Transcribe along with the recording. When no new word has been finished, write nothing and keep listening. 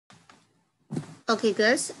Okay,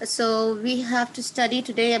 girls. So we have to study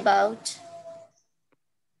today about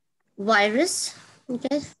virus.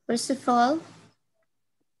 Okay, first of all,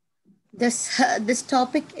 this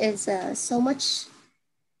topic is so much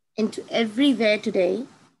into everywhere today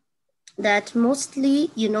that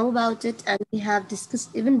mostly you know about it and we have discussed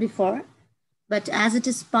even before. But as it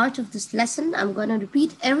is part of this lesson, I'm going to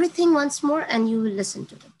repeat everything once more and you will listen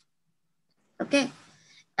to it. Okay.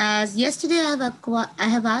 As yesterday, I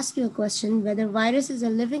have asked you a question whether virus is a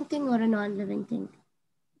living thing or a non-living thing.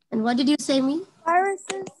 And what did you say me?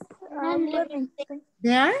 Viruses are Non-living living thing. things.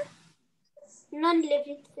 They are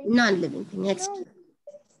Non-living thing. non-living thing. Next. No,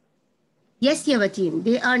 Yes, Yavatin,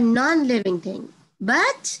 they are non-living thing.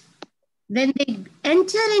 But when they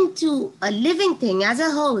enter into a living thing as a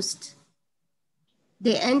host,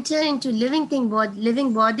 they enter into living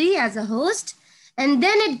body as a host, and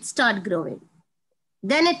then it start growing.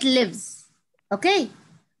 Then it lives. Okay?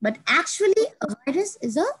 But actually, a virus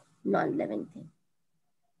is a non-living thing.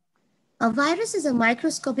 A virus is a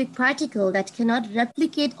microscopic particle that cannot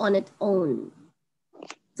replicate on its own.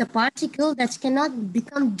 It's a particle that cannot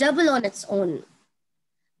become double on its own.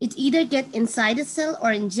 It either gets inside a cell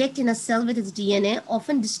or inject in a cell with its DNA,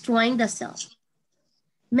 often destroying the cell.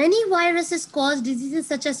 Many viruses cause diseases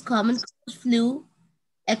such as common cold, flu,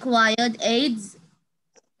 acquired AIDS.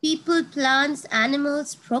 People, plants,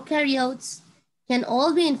 animals, prokaryotes can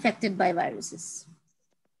all be infected by viruses.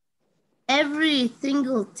 Every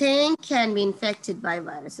single thing can be infected by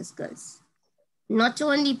viruses, girls. Not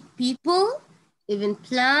only people, even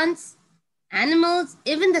plants, animals,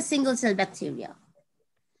 even the single cell bacteria.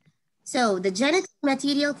 So the genetic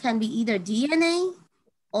material can be either DNA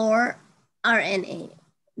or RNA.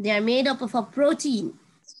 They are made up of a protein.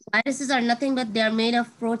 Viruses are nothing but they are made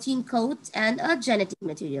of protein coat and a genetic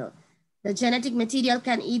material. The genetic material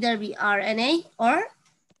can either be RNA or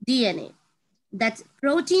DNA. That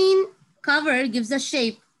protein cover gives a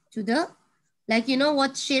shape to the, like you know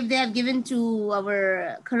what shape they have given to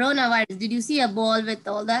our coronavirus. Did you see a ball with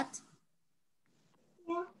all that?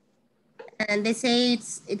 Yeah. And they say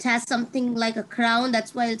it has something like a crown.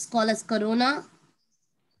 That's why it's called as corona.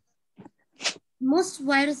 Most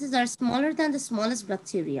viruses are smaller than the smallest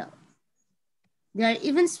bacteria. They are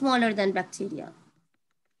even smaller than bacteria.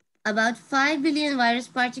 About 5 billion virus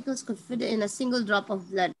particles could fit in a single drop of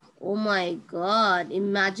blood. Oh my God.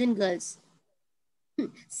 Imagine, girls.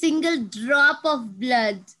 Single drop of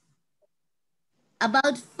blood.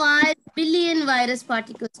 About 5 billion virus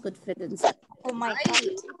particles could fit inside. oh my god.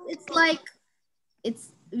 It's like,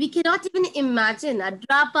 we cannot even imagine a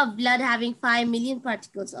drop of blood having 5 million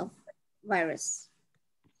particles of virus.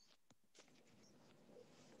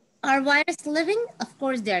 Are viruses living? Of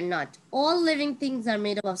course they are not. All living things are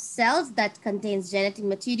made up of cells that contains genetic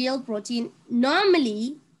material, protein.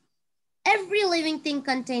 Normally, every living thing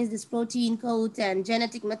contains this protein coat and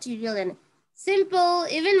genetic material and simple,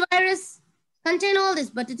 even virus contain all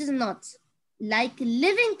this, but it is not. Like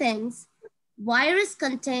living things, virus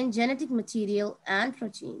contain genetic material and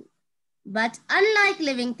protein. But unlike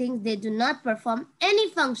living things, they do not perform any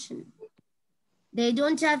function. They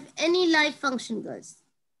don't have any life function, girls.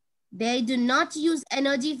 They do not use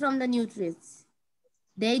energy from the nutrients.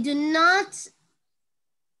 They do not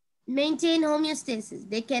maintain homeostasis.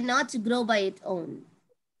 They cannot grow by its own.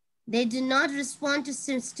 They do not respond to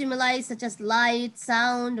stimuli such as light,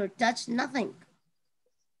 sound, or touch, nothing.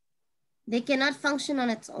 They cannot function on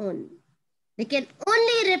its own. They can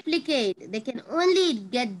only replicate. They can only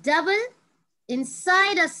get double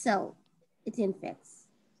inside a cell. It infects.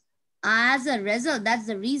 As a result, that's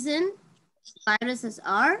the reason viruses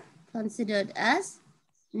are considered as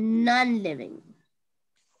non-living.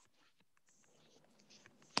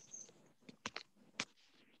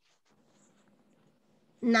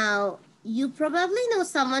 Now, you probably know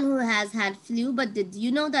someone who has had flu, but did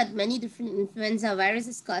you know that many different influenza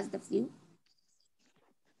viruses cause the flu?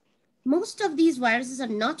 Most of these viruses are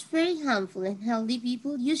not very harmful and healthy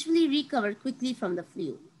people usually recover quickly from the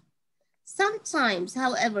flu. Sometimes,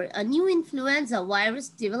 however, a new influenza virus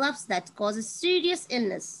develops that causes serious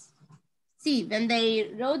illness. See, when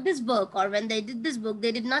they wrote this book or when they did this book,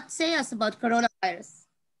 they did not say us about coronavirus.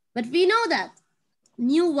 But we know that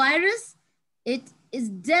new virus, it is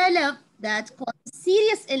developed that causes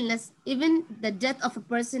serious illness, even the death of a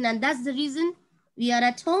person. And that's the reason we are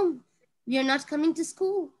at home. We are not coming to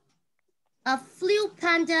school. A flu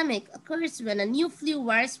pandemic occurs when a new flu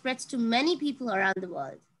virus spreads to many people around the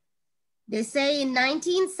world. They say in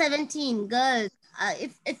 1917, girls,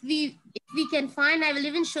 if we can find, I will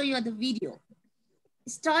even show you the video.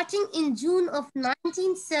 Starting in June of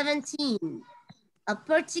 1917, a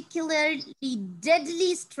particularly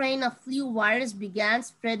deadly strain of flu virus began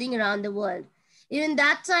spreading around the world. Even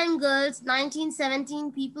that time, girls,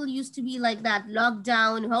 1917, people used to be like that, locked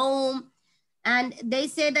down, home. And they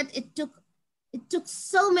say that it took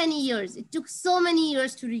so many years. It took so many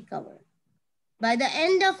years to recover. By the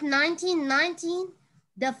end of 1919,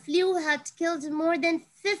 the flu had killed more than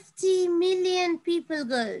 50 million people,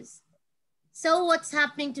 girls. So what's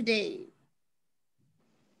happening today?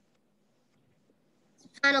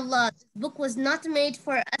 SubhanAllah, this book was not made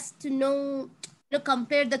for us to know, to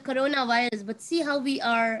compare the coronavirus, but see how we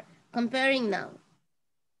are comparing now.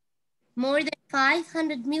 More than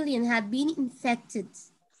 500 million had been infected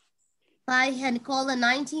by called the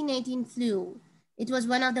 1918 flu. It was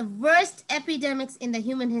one of the worst epidemics in the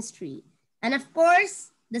human history. And of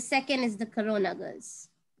course, the second is the corona, girls.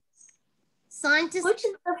 Scientists... Which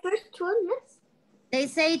is the first one, miss? They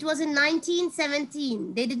say it was in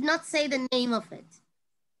 1917. They did not say the name of it.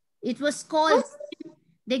 It was called,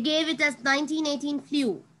 they gave it as 1918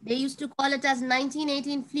 flu. They used to call it as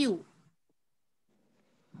 1918 flu.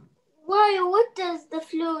 Why? What does the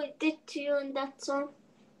flu did to you in that song?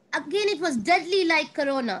 Again, it was deadly like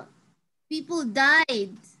corona. People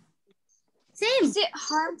died. Same. Is it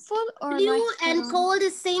harmful or flu like and cold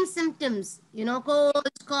is same symptoms. You know, cold,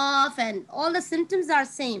 cough, and all the symptoms are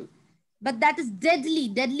same. But that is deadly.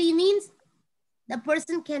 Deadly means the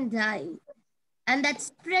person can die. And that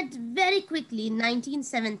spread very quickly in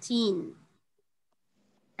 1917.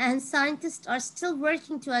 And scientists are still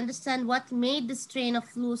working to understand what made the strain of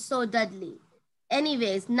flu so deadly.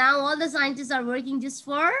 Anyways, now all the scientists are working just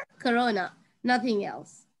for corona, nothing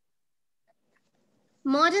else.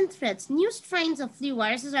 Modern threats. New strains of flu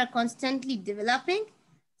viruses are constantly developing.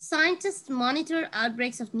 Scientists monitor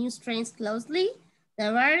outbreaks of new strains closely.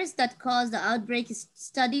 The virus that caused the outbreak is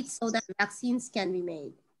studied so that vaccines can be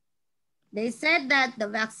made. They said that the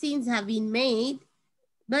vaccines have been made,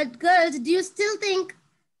 but girls, do you still think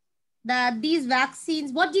that these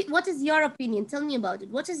vaccines, what is your opinion? Tell me about it.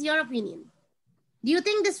 What is your opinion? Do you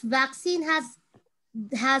think this vaccine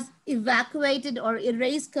has evacuated or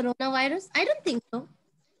erased coronavirus? I don't think so.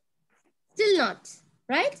 Still not,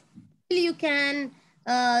 right? Still you can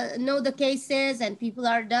know the cases and people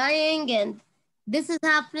are dying and this is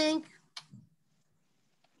happening.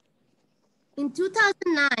 In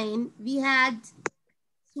 2009, we had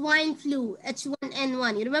swine flu,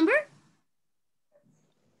 H1N1. You remember?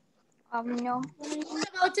 no. What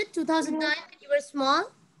about it, 2009, when you were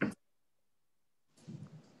small?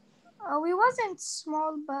 We wasn't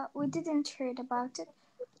small, but we didn't hear about it.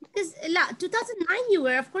 Because 2009, you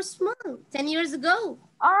were, of course, small, 10 years ago.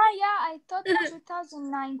 Oh, yeah, I thought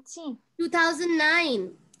 2019.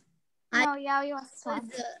 2009. No, yeah, we was small.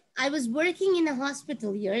 I was working in a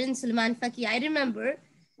hospital here in Salman Faki. I remember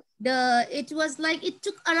it was like, it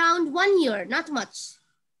took around 1 year, not much.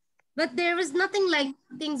 But there was nothing like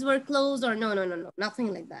things were closed or no,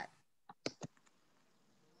 nothing like that.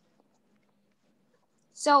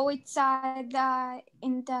 So it's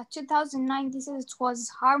in the 2009 disease, it was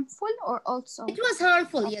harmful or also? It was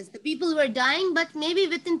harmful, yes. The people were dying, but maybe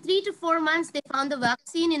within 3 to 4 months, they found the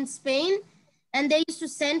vaccine in Spain and they used to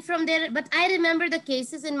send from there. But I remember the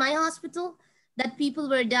cases in my hospital that people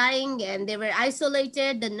were dying and they were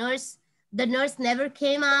isolated. The nurse never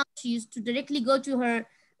came out. She used to directly go to her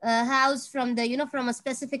house from from a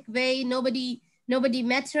specific way. Nobody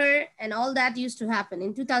met her and all that used to happen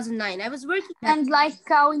in 2009. I was working. And like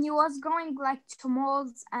when you was going like to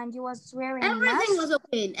malls and you was wearing everything was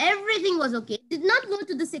okay. Everything was okay. It did not go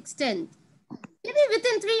to this extent. Maybe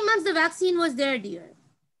within 3 months, the vaccine was there, dear.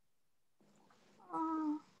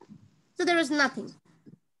 So there was nothing.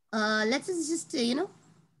 Let's just,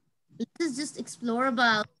 let's just explore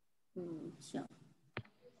about, sure.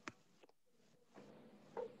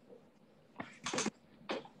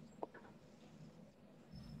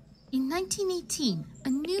 In 1918, a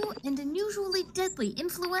new and unusually deadly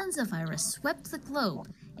influenza virus swept the globe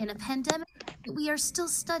in a pandemic that we are still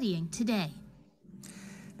studying today.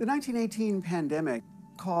 The 1918 pandemic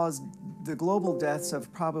caused the global deaths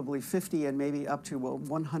of probably 50 and maybe up to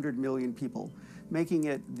 100 million people, making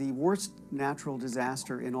it the worst natural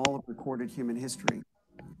disaster in all of recorded human history.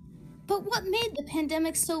 But what made the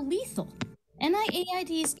pandemic so lethal?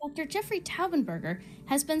 NIAID's Dr. Jeffrey Taubenberger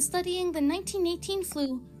has been studying the 1918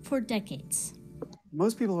 flu for decades.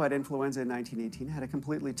 Most people who had influenza in 1918 had a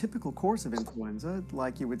completely typical course of influenza,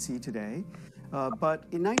 like you would see today. But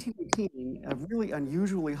in 1918, a really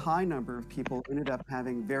unusually high number of people ended up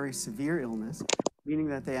having very severe illness, meaning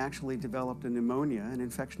that they actually developed a pneumonia, an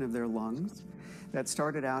infection of their lungs, that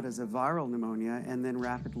started out as a viral pneumonia and then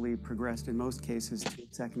rapidly progressed in most cases to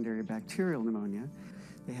secondary bacterial pneumonia.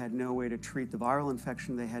 They had no way to treat the viral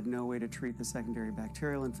infection. They had no way to treat the secondary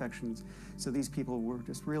bacterial infections. So these people were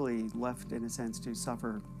just really left, in a sense, to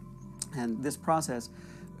suffer. And this process,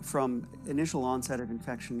 from initial onset of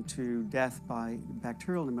infection to death by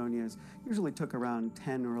bacterial pneumonias, usually took around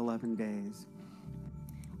 10 or 11 days.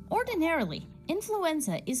 Ordinarily,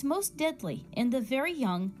 influenza is most deadly in the very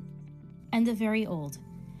young and the very old.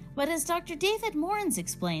 But as Dr. David Morens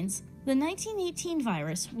explains, the 1918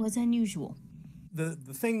 virus was unusual.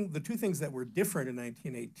 The two things that were different in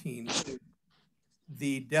 1918,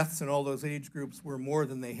 the deaths in all those age groups were more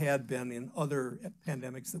than they had been in other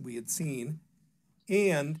pandemics that we had seen,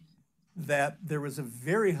 and that there was a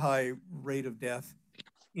very high rate of death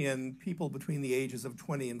in people between the ages of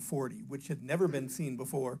 20 and 40, which had never been seen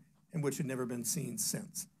before and which had never been seen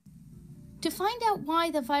since. To find out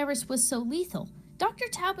why the virus was so lethal, Dr.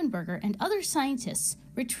 Taubenberger and other scientists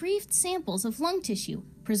retrieved samples of lung tissue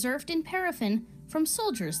preserved in paraffin from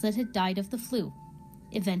soldiers that had died of the flu.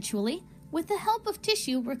 Eventually, with the help of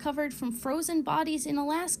tissue recovered from frozen bodies in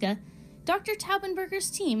Alaska, Dr. Taubenberger's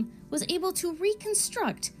team was able to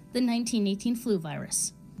reconstruct the 1918 flu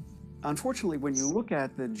virus. Unfortunately, when you look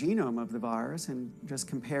at the genome of the virus and just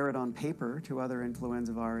compare it on paper to other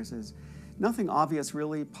influenza viruses, nothing obvious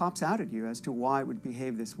really pops out at you as to why it would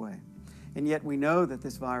behave this way. And yet we know that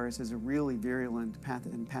this virus is a really virulent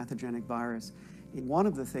and pathogenic virus. One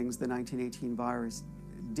of the things the 1918 virus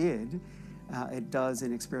did, it does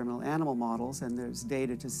in experimental animal models, and there's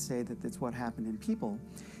data to say that that's what happened in people,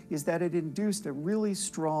 is that it induced a really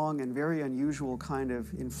strong and very unusual kind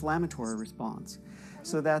of inflammatory response,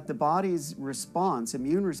 so that the body's response,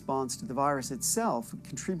 immune response to the virus itself,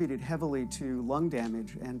 contributed heavily to lung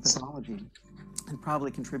damage and pathology, and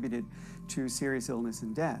probably contributed to serious illness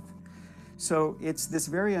and death. So it's this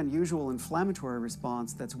very unusual inflammatory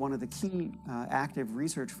response that's one of the key active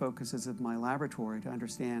research focuses of my laboratory, to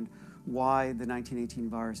understand why the 1918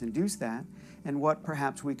 virus induced that, and what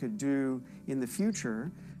perhaps we could do in the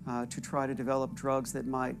future to try to develop drugs that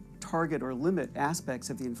might target or limit aspects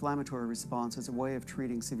of the inflammatory response as a way of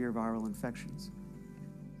treating severe viral infections.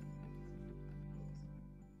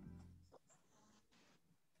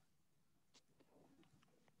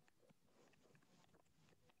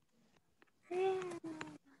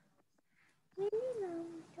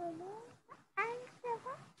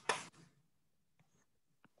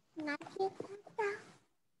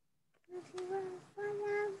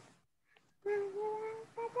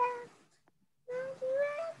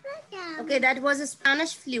 Okay, that was a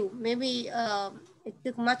Spanish flu. Maybe it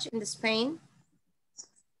took much in the Spain.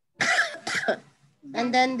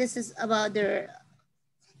 And then this is about their,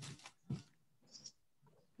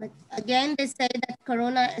 but again, they say that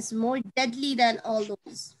corona is more deadly than all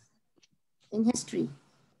those in history.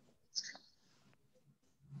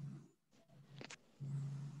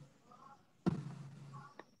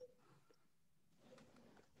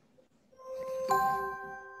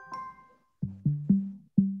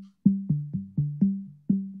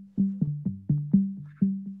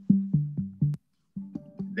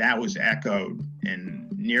 That was echoed in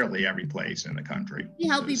nearly every place in the country.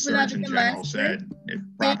 How the people Surgeon General said, if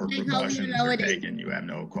proper precautions are nowadays. taken, you have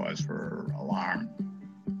no cause for alarm.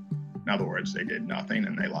 In other words, they did nothing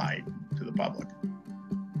and they lied to the public.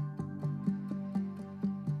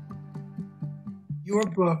 Your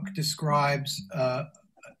book describes a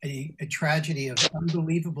tragedy of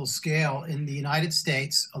unbelievable scale. In the United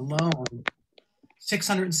States alone,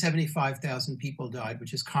 675,000 people died,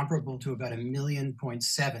 which is comparable to about 1.7 million.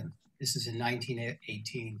 This is in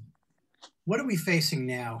 1918. What are we facing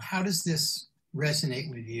now? How does this resonate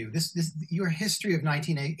with you? Your history of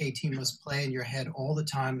 1918 must play in your head all the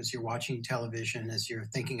time as you're watching television, as you're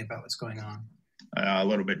thinking about what's going on. A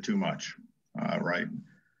little bit too much, right?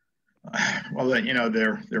 Well, you know,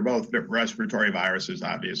 they're both respiratory viruses,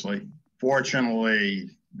 obviously.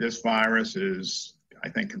 Fortunately, this virus is, I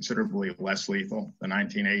think, considerably less lethal than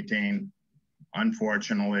 1918.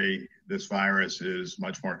 Unfortunately, this virus is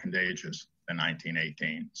much more contagious than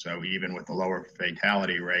 1918. So even with the lower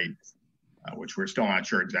fatality rate, which we're still not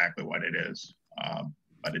sure exactly what it is,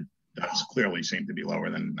 but it does clearly seem to be lower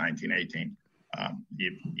than 1918.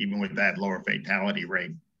 Even with that lower fatality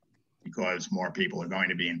rate, because more people are going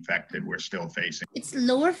to be infected, we're still facing. It's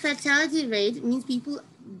lower fatality rate. It means people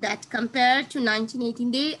that compared to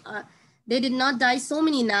 1918, they did not die so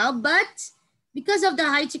many now, but because of the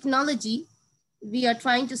high technology, we are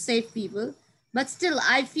trying to save people. But still,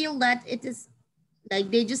 I feel that it is, like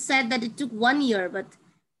they just said that it took 1 year, but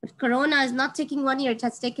But Corona is not taking 1 year. It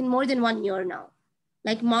has taken more than 1 year now.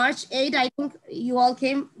 Like March 8, I think you all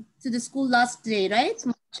came to the school last day, right?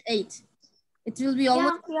 March 8. It will be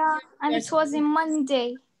almost. Yeah, and it was a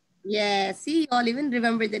Monday. Yeah, see, you all even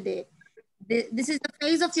remember the day. This is the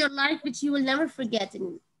phase of your life which you will never forget.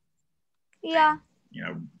 Yeah. You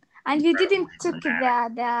know, and you didn't took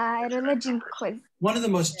the religion quiz. One of the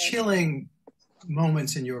most chilling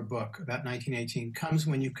moments in your book about 1918 comes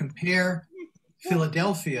when you compare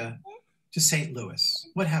Philadelphia to St. Louis.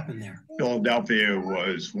 What happened there? Philadelphia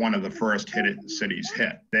was one of the first cities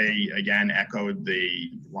hit. They, again, echoed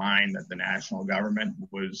the line that the national government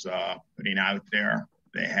was putting out there.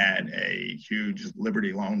 They had a huge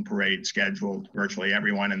Liberty Loan Parade scheduled. Virtually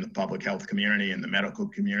everyone in the public health community and the medical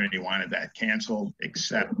community wanted that canceled,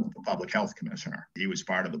 except the public health commissioner. He was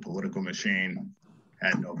part of the political machine,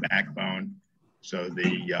 had no backbone. So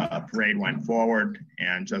the parade went forward,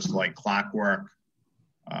 and just like clockwork,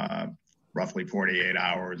 roughly 48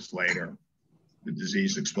 hours later, the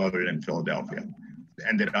disease exploded in Philadelphia.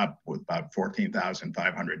 Ended up with about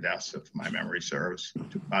 14,500 deaths, if my memory serves.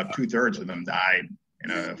 About 2/3 of them died in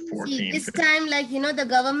a 14. See, this time, like, you know, the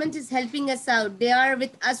government is helping us out. They are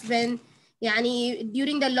with us when,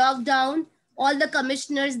 during the lockdown, all the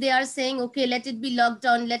commissioners, they are saying, okay, let it be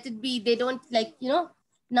lockdown, let it be. They don't, like, you know,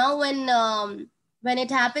 now when it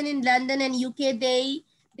happened in London and UK, they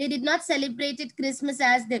did not celebrate it Christmas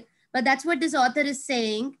as they, but that's what this author is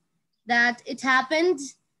saying, that it happened,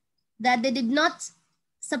 that they did not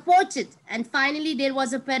support it. And finally, there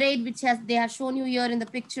was a parade, which they have shown you here in the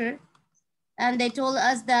picture. And they told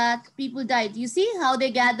us that people died. You see how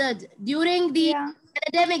they gathered during the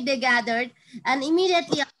pandemic, they gathered, and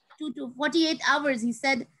immediately after 2 to 48 hours, he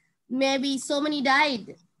said, maybe so many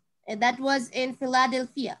died. And that was in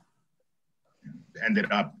Philadelphia.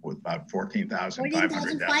 Ended up with about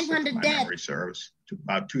 14,500 deaths, if my memory serves.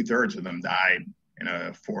 About 2/3 of them died in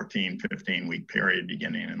a 14, 15-week period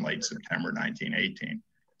beginning in late September 1918.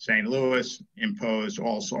 St. Louis imposed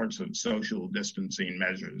all sorts of social distancing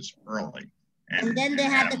measures early. And then they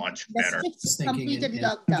had a much better completed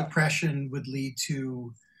lockdown. Depression would lead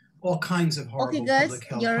to all kinds of horrible okay, guys, public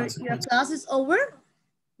health your consequences. class is over.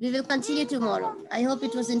 We will continue tomorrow. I hope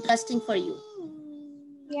it was interesting for you.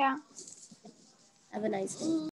 Yeah. Have a nice day.